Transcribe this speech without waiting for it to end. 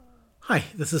Hi,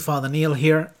 this is Father Neil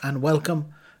here, and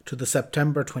welcome to the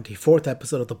September 24th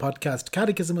episode of the podcast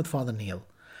Catechism with Father Neil.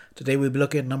 Today we'll be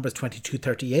looking at numbers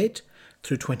 2238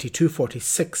 through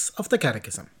 2246 of the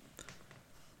Catechism.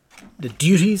 The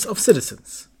duties of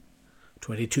citizens.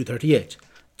 2238.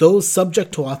 Those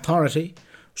subject to authority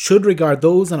should regard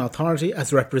those in authority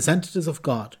as representatives of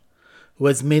God, who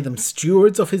has made them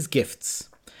stewards of his gifts.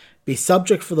 Be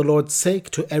subject for the Lord's sake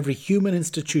to every human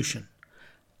institution.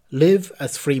 Live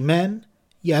as free men,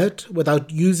 yet without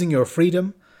using your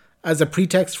freedom as a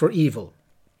pretext for evil,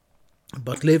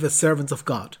 but live as servants of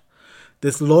God.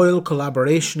 This loyal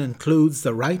collaboration includes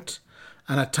the right,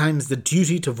 and at times the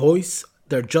duty, to voice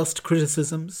their just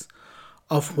criticisms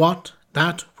of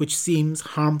that which seems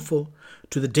harmful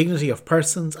to the dignity of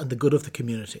persons and the good of the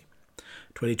community.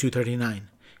 2239.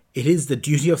 It is the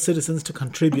duty of citizens to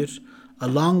contribute,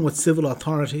 along with civil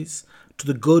authorities, to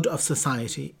the good of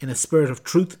society in a spirit of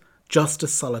truth,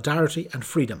 justice, solidarity and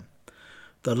freedom.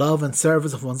 The love and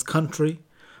service of one's country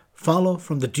follow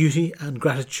from the duty and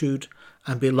gratitude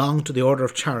and belong to the order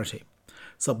of charity.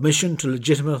 Submission to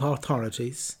legitimate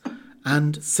authorities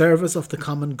and service of the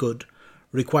common good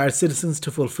require citizens to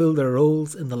fulfill their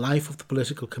roles in the life of the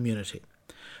political community.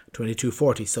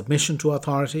 2240. Submission to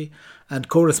authority and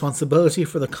co-responsibility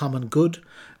for the common good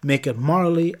make it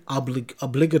morally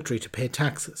obligatory to pay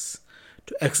taxes,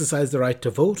 to exercise the right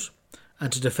to vote,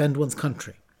 and to defend one's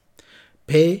country.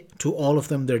 Pay to all of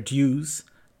them their dues,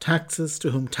 taxes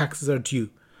to whom taxes are due,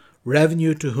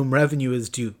 revenue to whom revenue is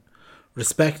due,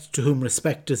 respect to whom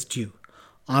respect is due,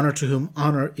 honour to whom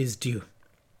honour is due.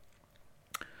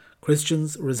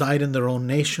 Christians reside in their own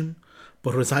nation,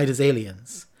 but reside as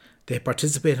aliens. They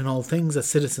participate in all things as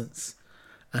citizens,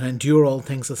 and endure all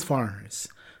things as foreigners.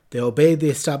 They obey the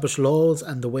established laws,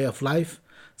 and the way of life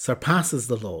surpasses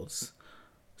the laws.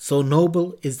 So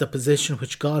noble is the position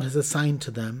which God has assigned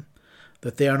to them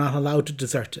that they are not allowed to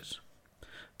desert it.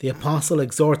 The Apostle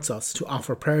exhorts us to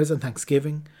offer prayers and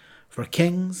thanksgiving for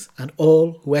kings and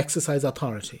all who exercise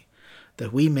authority,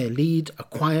 that we may lead a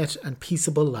quiet and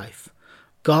peaceable life,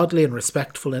 godly and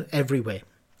respectful in every way.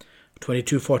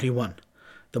 2241.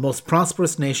 The most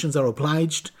prosperous nations are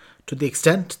obliged, to the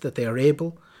extent that they are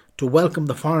able, to welcome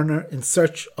the foreigner in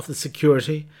search of the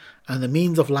security and the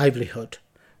means of livelihood,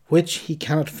 which he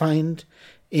cannot find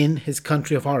in his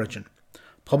country of origin.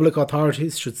 Public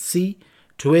authorities should see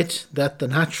to it that the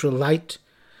natural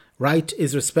right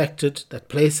is respected that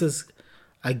places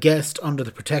a guest under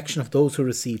the protection of those who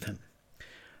receive him.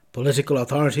 Political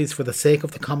authorities, for the sake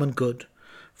of the common good,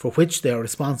 for which they are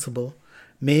responsible,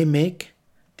 may make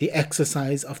the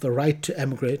exercise of the right to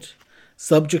emigrate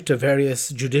subject to various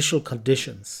judicial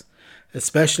conditions,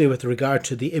 especially with regard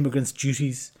to the immigrants'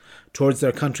 duties towards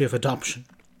their country of adoption.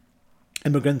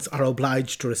 Immigrants are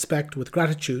obliged to respect with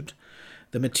gratitude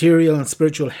the material and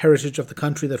spiritual heritage of the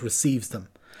country that receives them,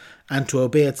 and to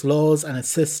obey its laws and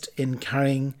assist in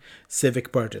carrying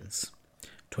civic burdens.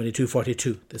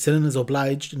 2242. The citizen is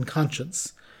obliged in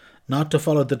conscience not to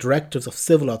follow the directives of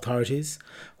civil authorities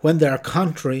when they are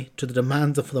contrary to the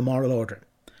demands of the moral order,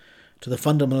 to the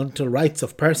fundamental rights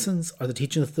of persons or the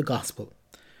teachings of the gospel.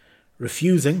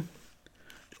 Refusing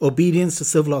obedience to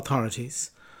civil authorities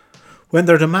when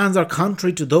their demands are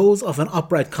contrary to those of an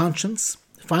upright conscience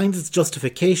finds its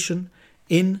justification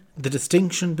in the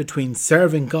distinction between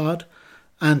serving God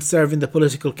and serving the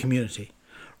political community.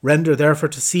 Render therefore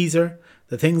to Caesar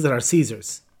the things that are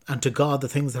Caesar's, and to God the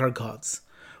things that are God's.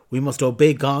 We must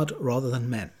obey God rather than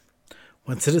men.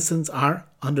 When citizens are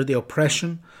under the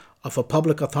oppression of a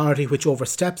public authority which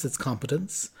oversteps its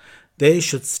competence, they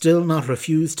should still not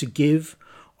refuse to give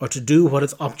or to do what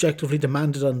is objectively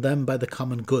demanded on them by the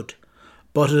common good,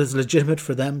 but it is legitimate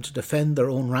for them to defend their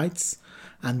own rights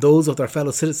and those of their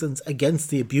fellow citizens against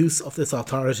the abuse of this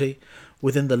authority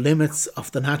within the limits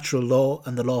of the natural law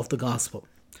and the law of the gospel.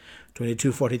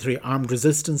 2243. Armed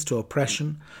resistance to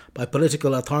oppression by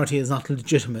political authority is not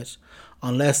legitimate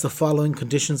unless the following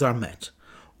conditions are met.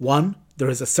 1. There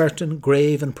is a certain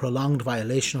grave and prolonged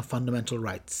violation of fundamental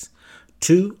rights.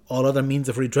 2. All other means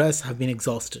of redress have been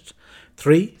exhausted.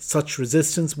 3. Such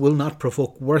resistance will not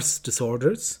provoke worse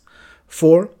disorders.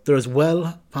 4. There is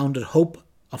well-founded hope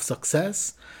of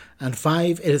success. And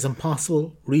 5. It is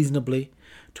impossible reasonably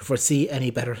to foresee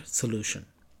any better solution.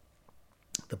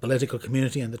 The political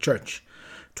community and the church.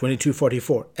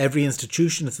 2244. Every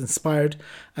institution is inspired,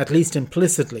 at least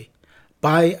implicitly,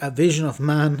 by a vision of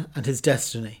man and his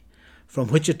destiny, from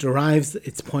which it derives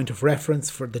its point of reference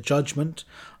for the judgment,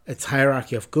 its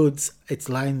hierarchy of goods, its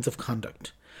lines of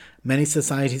conduct. Many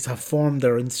societies have formed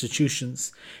their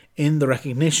institutions in the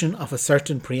recognition of a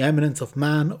certain preeminence of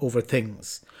man over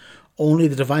things. Only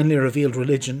the divinely revealed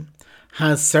religion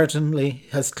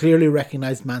has clearly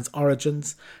recognized man's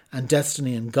origins and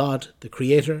destiny in God, the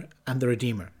Creator and the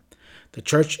Redeemer. The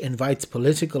Church invites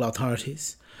political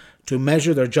authorities to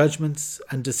measure their judgments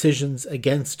and decisions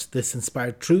against this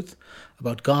inspired truth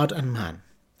about God and man.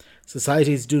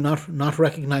 Societies do not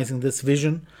recognizing this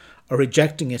vision or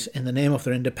rejecting it in the name of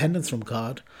their independence from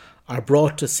God are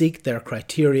brought to seek their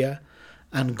criteria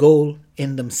and goal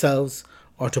in themselves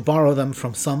or to borrow them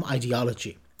from some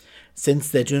ideology, since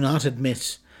they do not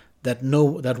admit that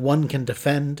one can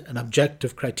defend an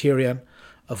objective criterion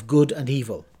of good and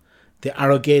evil. They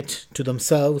arrogate to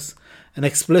themselves an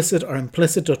explicit or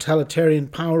implicit totalitarian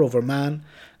power over man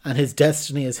and his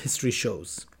destiny, as history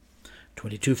shows.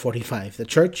 2245. The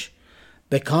Church,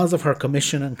 because of her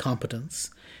commission and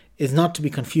competence, is not to be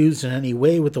confused in any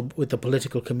way with the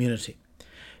political community.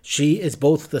 She is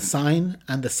both the sign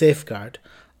and the safeguard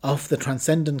of the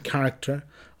transcendent character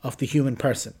of the human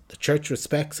person. The Church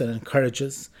respects and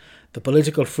encourages the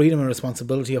political freedom and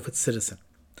responsibility of its citizen.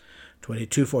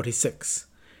 2246.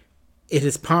 It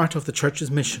is part of the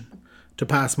Church's mission to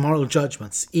pass moral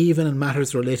judgments, even in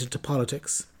matters related to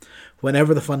politics,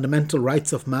 whenever the fundamental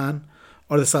rights of man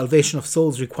or the salvation of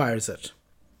souls requires it.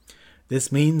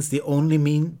 This means the only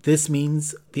means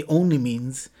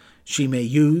she may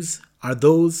use are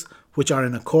those which are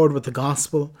in accord with the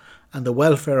gospel and the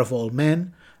welfare of all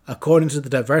men, according to the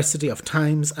diversity of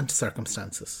times and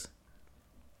circumstances.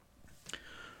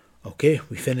 Okay,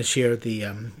 we finish here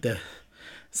the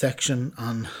section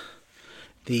on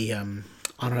the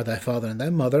honour thy father and thy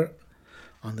mother,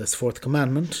 on this fourth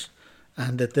commandment,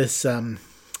 and that this and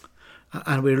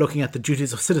we're looking at the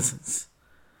duties of citizens.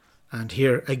 And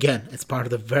here again, it's part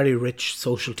of the very rich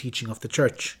social teaching of the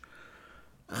Church,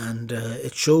 and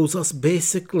it shows us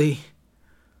basically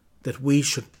that we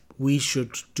should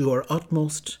do our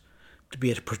utmost to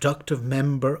be a productive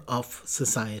member of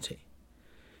society.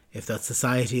 If that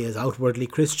society is outwardly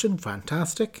Christian,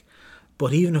 fantastic,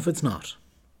 but even if it's not,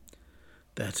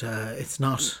 that it's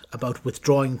not about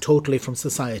withdrawing totally from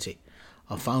society,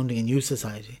 or founding a new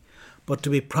society, but to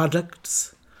be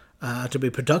productive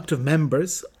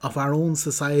members of our own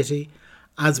society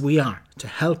as we are, to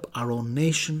help our own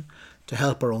nation, to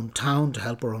help our own town, to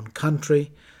help our own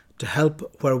country, to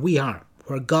help where we are,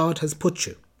 where God has put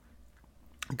you.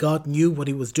 God knew what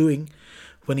he was doing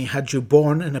when he had you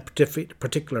born in a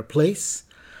particular place,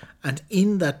 and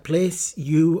in that place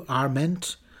you are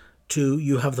meant to,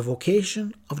 you have the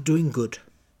vocation of doing good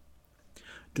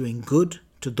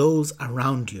to those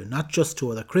around you, not just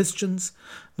to other Christians,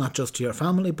 not just to your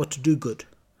family, but to do good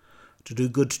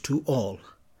to all.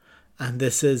 And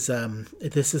this is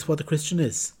what the Christian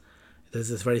is. There's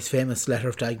this very famous letter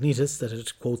of Diognetus that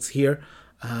it quotes here,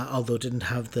 although it didn't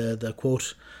have the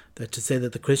quote, that to say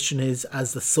that the Christian is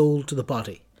as the soul to the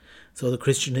body. So the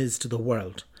Christian is to the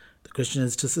world. The Christian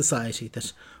is to society,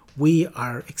 that we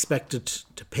are expected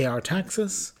to pay our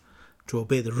taxes, to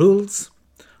obey the rules,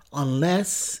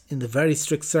 unless in the very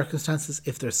strict circumstances,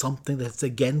 if there's something that's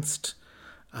against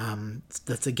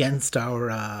against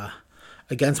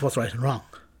what's right and wrong,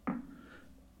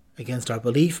 against our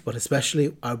belief, but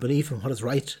especially our belief in what is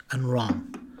right and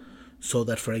wrong. So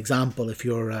that, for example, if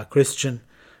you're a Christian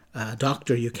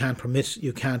doctor, you can't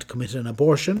commit an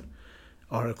abortion,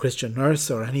 or a Christian nurse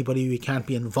or anybody, you can't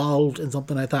be involved in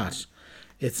something like that.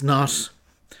 It's not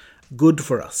good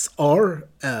for us. Or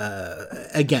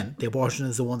again, the abortion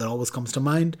is the one that always comes to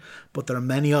mind, but there are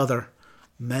many other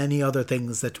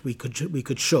things that we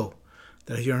could show.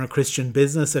 That if you're in a Christian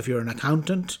business, if you're an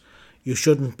accountant, you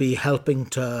shouldn't be helping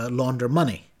to launder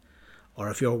money. Or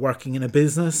if you're working in a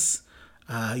business,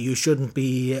 you shouldn't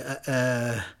be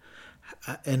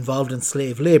involved in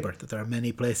slave labour. That there are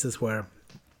many places where,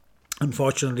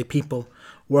 unfortunately,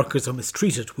 workers are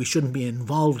mistreated. We shouldn't be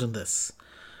involved in this.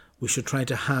 We should try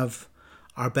to have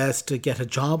our best to get a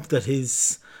job that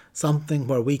is something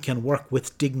where we can work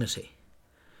with dignity,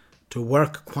 to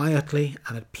work quietly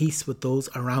and at peace with those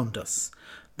around us.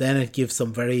 Then it gives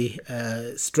some very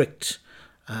strict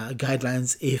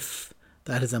guidelines if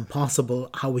that is impossible,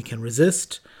 how we can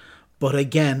resist. But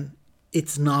again,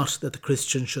 it's not that the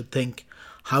Christian should think,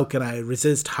 how can I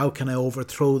resist? How can I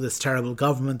overthrow this terrible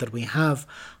government that we have?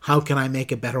 How can I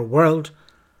make a better world?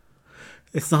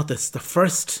 It's not this. The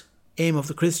first aim of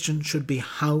the Christian should be,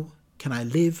 how can I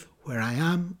live where I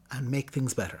am and make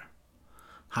things better?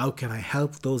 How can I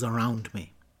help those around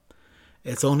me?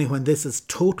 It's only when this is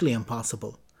totally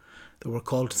impossible that we're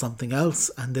called to something else,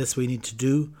 and this we need to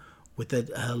do with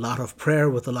a lot of prayer,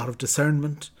 with a lot of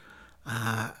discernment,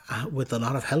 with a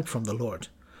lot of help from the Lord.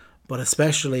 But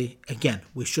especially, again,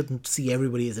 we shouldn't see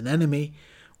everybody as an enemy.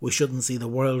 We shouldn't see the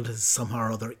world as somehow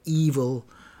or other evil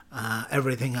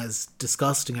everything has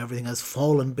disgusting, everything has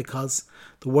fallen because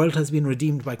the world has been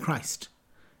redeemed by Christ.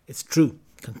 It's true,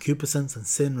 concupiscence and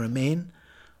sin remain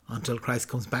until Christ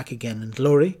comes back again in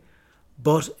glory,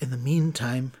 but in the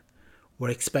meantime, we're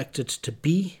expected to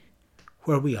be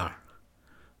where we are,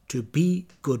 to be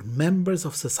good members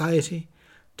of society,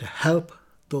 to help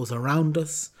those around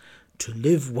us, to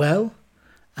live well,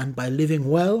 and by living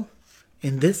well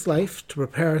in this life, to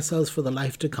prepare ourselves for the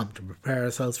life to come, to prepare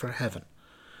ourselves for heaven.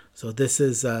 So this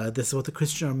is what the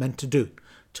Christian are meant to do,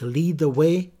 to lead the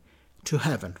way to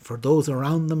heaven, for those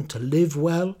around them to live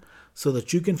well so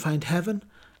that you can find heaven,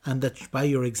 and that by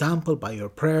your example, by your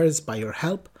prayers, by your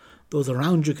help, those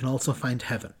around you can also find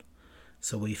heaven.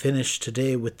 So we finish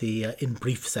today with the in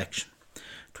brief section.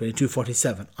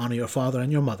 22:47, honour your father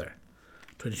and your mother.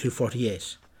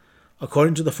 22:48,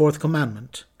 according to the fourth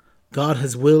commandment, God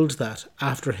has willed that,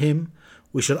 after him,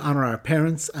 we should honour our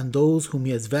parents and those whom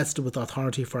he has vested with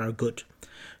authority for our good.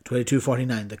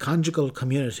 22:49, the conjugal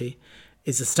community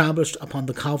is established upon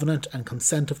the covenant and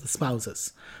consent of the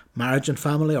spouses. Marriage and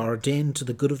family are ordained to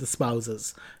the good of the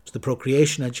spouses, to the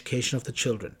procreation and education of the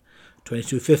children.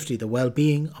 22:50, the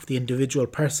well-being of the individual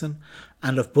person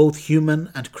and of both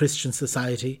human and Christian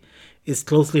society is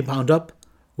closely bound up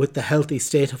with the healthy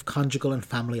state of conjugal and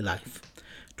family life.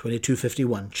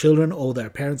 22:51, children owe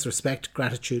their parents respect,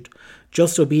 gratitude,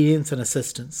 just obedience and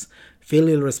assistance.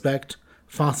 Filial respect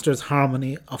fosters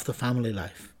harmony of the family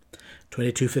life.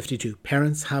 22:52,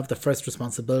 parents have the first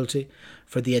responsibility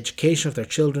for the education of their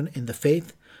children in the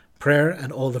faith, prayer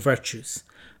and all the virtues.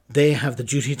 They have the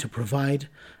duty to provide,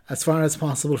 as far as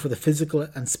possible, for the physical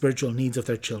and spiritual needs of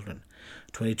their children.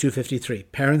 22:53,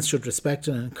 parents should respect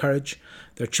and encourage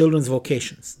their children's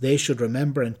vocations. They should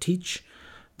remember and teach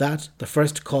that the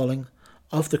first calling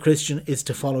of the Christian is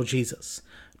to follow Jesus.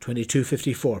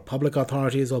 22:54, public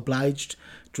authority is obliged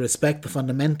to respect the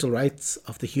fundamental rights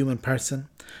of the human person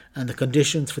and the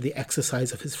conditions for the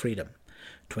exercise of his freedom.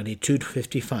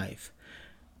 22:55,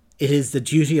 it is the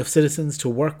duty of citizens to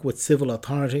work with civil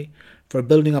authority for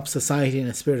building up society in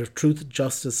a spirit of truth,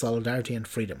 justice, solidarity and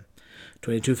freedom.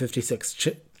 22:56,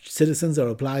 citizens are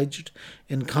obliged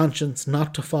in conscience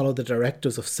not to follow the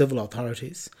directives of civil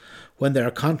authorities when they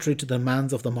are contrary to the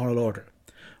demands of the moral order.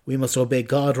 We must obey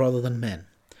God rather than men.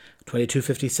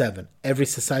 22:57, every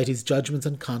society's judgments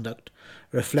and conduct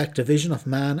reflect a vision of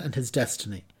man and his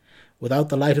destiny. Without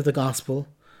the light of the gospel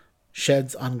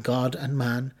sheds on God and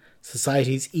man,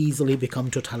 societies easily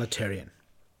become totalitarian.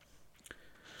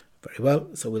 Very well,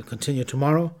 so we'll continue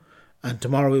tomorrow, and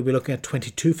tomorrow we'll be looking at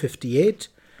 22:58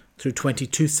 through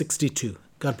 22:62.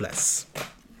 God bless.